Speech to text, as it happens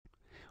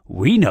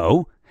We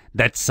know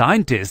that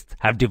scientists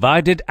have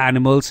divided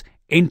animals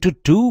into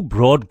two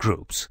broad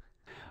groups,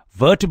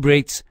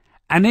 vertebrates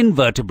and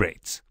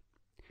invertebrates.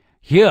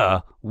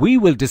 Here we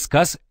will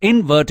discuss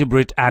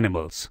invertebrate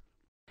animals.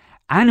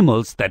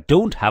 Animals that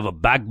don't have a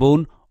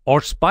backbone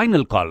or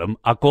spinal column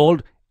are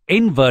called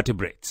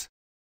invertebrates.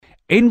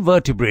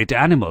 Invertebrate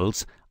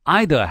animals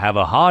either have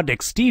a hard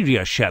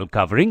exterior shell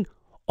covering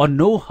or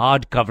no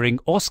hard covering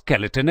or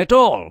skeleton at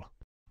all.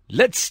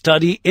 Let's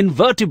study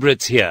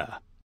invertebrates here.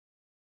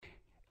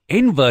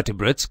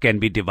 Invertebrates can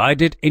be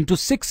divided into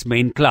 6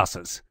 main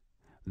classes.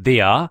 They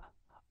are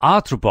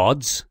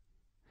arthropods,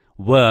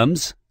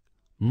 worms,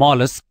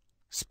 mollusks,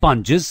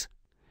 sponges,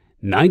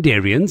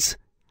 cnidarians,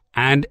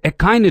 and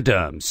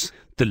echinoderms.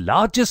 The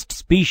largest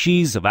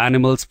species of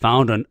animals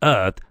found on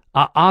Earth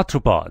are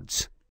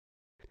arthropods.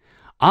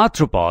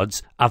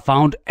 Arthropods are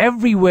found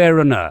everywhere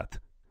on Earth.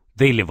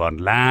 They live on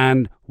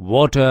land,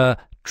 water,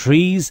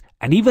 trees,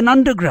 and even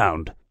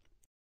underground.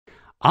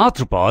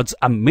 Arthropods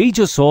are a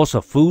major source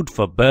of food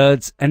for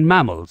birds and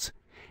mammals,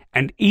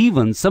 and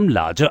even some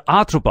larger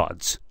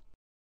arthropods.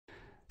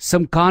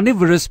 Some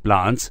carnivorous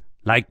plants,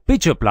 like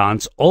pitcher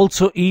plants,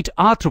 also eat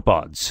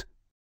arthropods.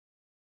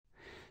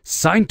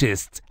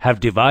 Scientists have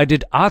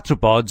divided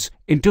arthropods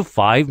into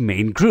 5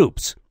 main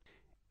groups: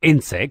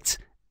 insects,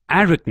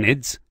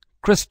 arachnids,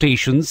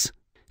 crustaceans,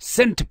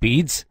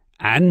 centipedes,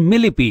 and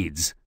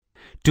millipedes.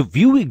 To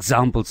view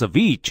examples of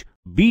each,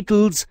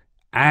 beetles,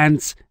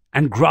 ants,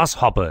 and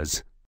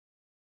grasshoppers,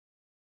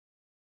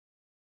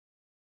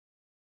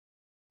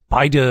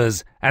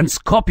 spiders and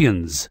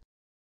scorpions,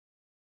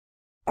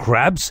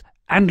 crabs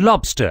and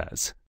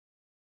lobsters,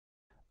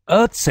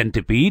 earth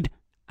centipede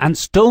and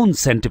stone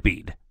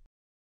centipede,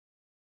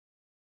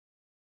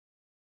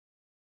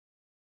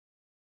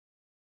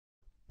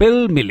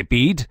 pill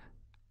millipede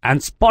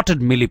and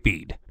spotted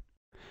millipede.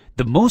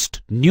 The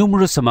most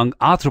numerous among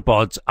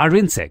arthropods are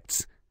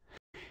insects.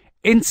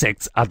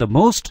 Insects are the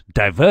most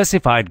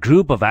diversified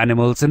group of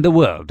animals in the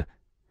world.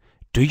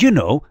 Do you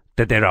know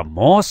that there are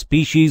more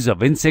species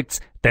of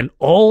insects than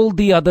all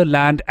the other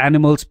land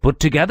animals put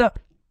together?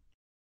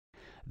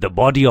 The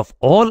body of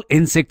all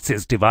insects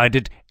is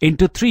divided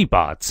into 3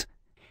 parts: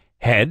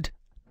 head,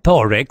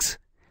 thorax,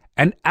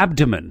 and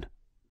abdomen.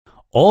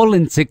 All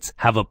insects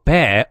have a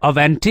pair of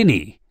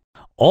antennae.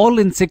 All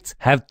insects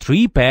have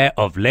 3 pairs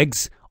of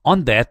legs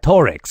on their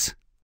thorax.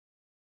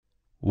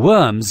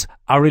 Worms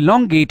are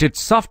elongated,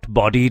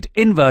 soft-bodied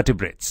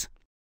invertebrates.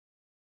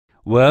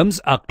 Worms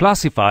are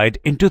classified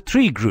into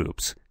 3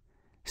 groups: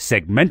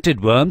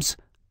 segmented worms,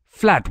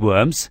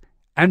 flatworms,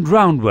 and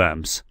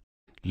roundworms.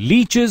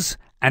 Leeches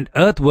and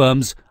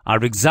earthworms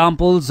are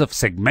examples of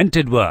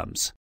segmented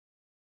worms.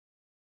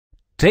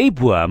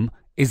 Tapeworm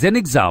is an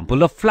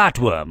example of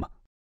flatworm.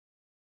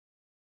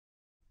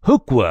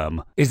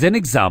 Hookworm is an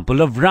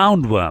example of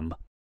roundworm.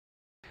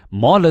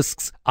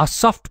 Molluscs are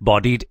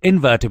soft-bodied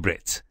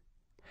invertebrates.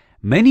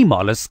 Many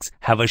molluscs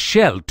have a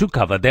shell to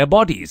cover their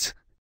bodies.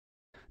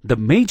 The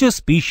major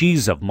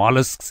species of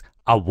molluscs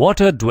are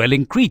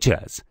water-dwelling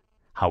creatures.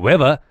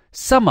 However,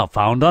 some are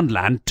found on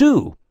land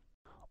too.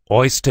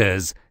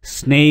 Oysters,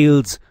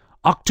 snails,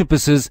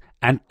 octopuses,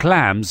 and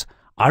clams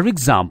are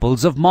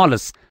examples of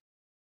mollusks.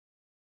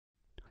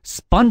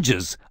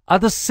 Sponges are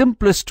the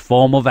simplest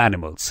form of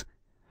animals.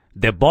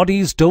 Their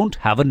bodies don't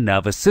have a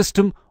nervous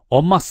system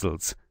or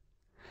muscles.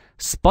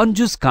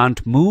 Sponges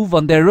can't move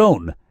on their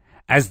own,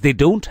 as they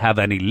don't have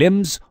any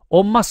limbs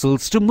or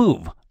muscles to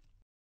move.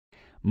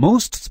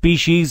 Most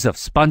species of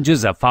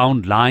sponges are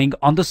found lying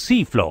on the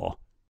seafloor.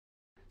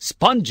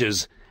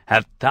 Sponges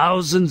have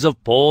thousands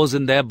of pores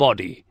in their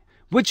body,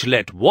 which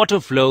let water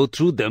flow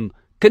through them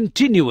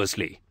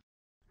continuously.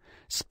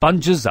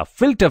 Sponges are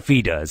filter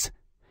feeders.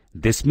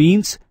 This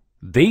means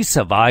they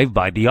survive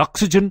by the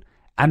oxygen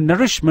and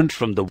nourishment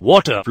from the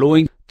water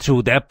flowing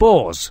through their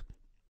pores.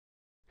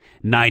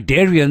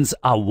 Cnidarians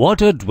are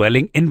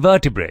water-dwelling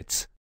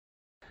invertebrates.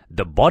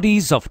 The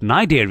bodies of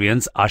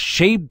cnidarians are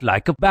shaped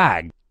like a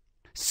bag.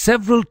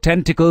 Several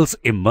tentacles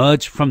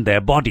emerge from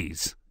their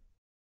bodies.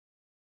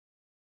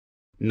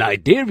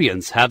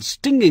 Cnidarians have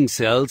stinging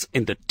cells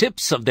in the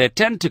tips of their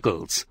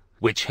tentacles,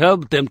 which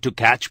help them to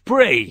catch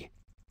prey.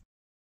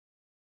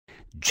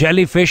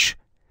 Jellyfish,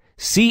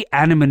 sea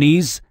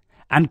anemones,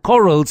 and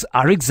corals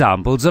are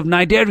examples of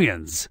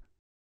cnidarians.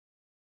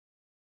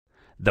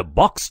 The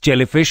box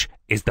jellyfish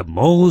is the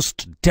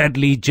most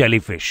deadly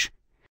jellyfish.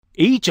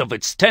 Each of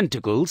its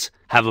tentacles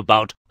have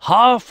about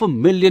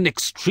 500,000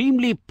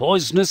 extremely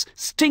poisonous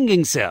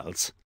stinging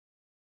cells.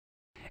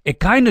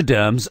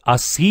 Echinoderms are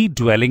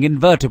sea-dwelling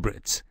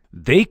invertebrates.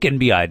 They can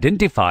be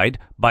identified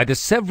by the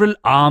several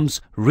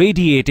arms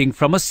radiating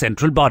from a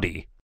central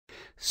body.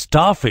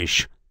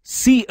 Starfish,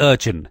 sea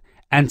urchin,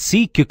 and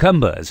sea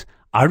cucumbers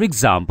are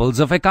examples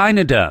of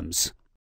echinoderms.